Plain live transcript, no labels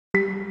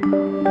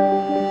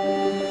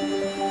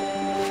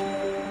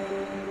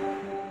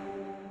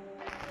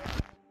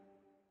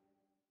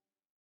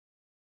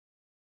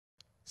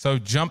So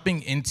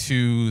jumping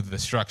into the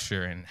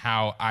structure and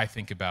how I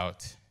think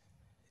about,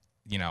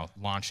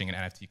 launching an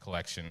NFT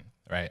collection,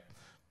 right?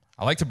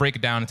 I like to break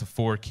it down into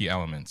 4 key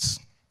elements.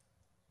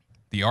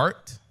 The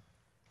art,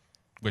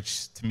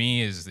 which to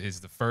me is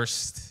the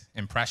first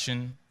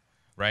impression,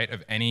 right,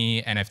 of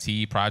any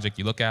NFT project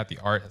you look at. The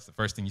art is the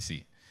first thing you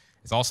see.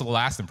 It's also the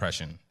last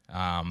impression.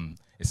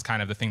 It's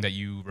kind of the thing that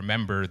you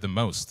remember the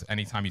most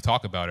anytime you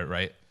talk about it,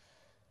 right?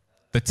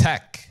 The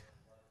tech.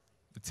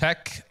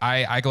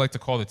 I like to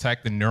call the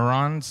tech the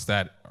neurons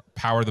that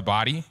power the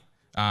body.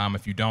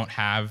 If you don't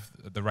have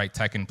the right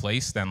tech in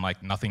place, then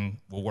like nothing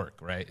will work,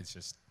 right? It's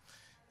just,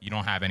 you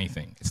don't have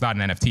anything. It's not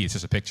an NFT, it's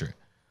just a picture.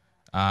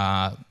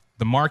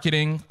 The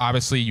marketing,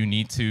 obviously you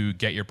need to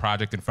get your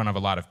project in front of a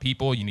lot of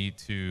people. You need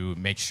to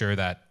make sure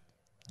that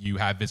you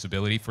have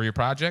visibility for your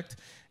project.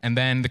 And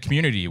then the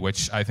community,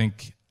 which I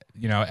think,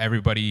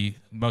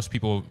 most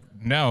people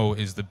know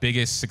is the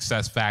biggest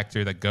success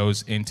factor that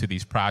goes into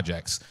these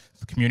projects.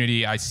 The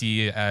community I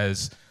see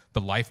as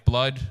the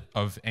lifeblood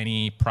of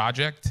any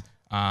project.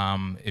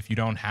 If you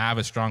don't have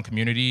a strong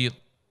community,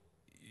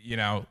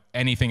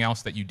 anything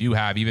else that you do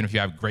have, even if you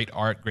have great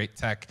art, great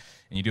tech,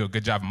 and you do a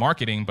good job of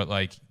marketing, but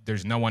like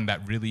there's no one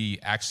that really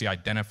actually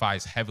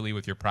identifies heavily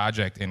with your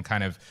project and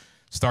kind of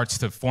starts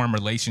to form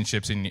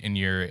relationships in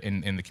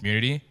the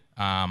community,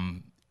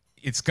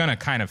 it's gonna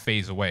kind of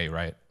phase away,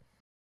 right?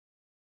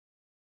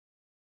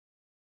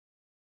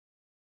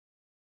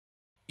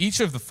 Each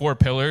of the 4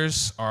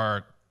 pillars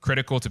are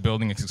critical to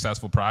building a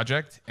successful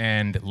project,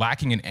 and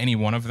lacking in any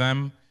one of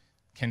them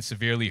can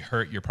severely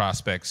hurt your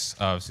prospects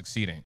of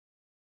succeeding.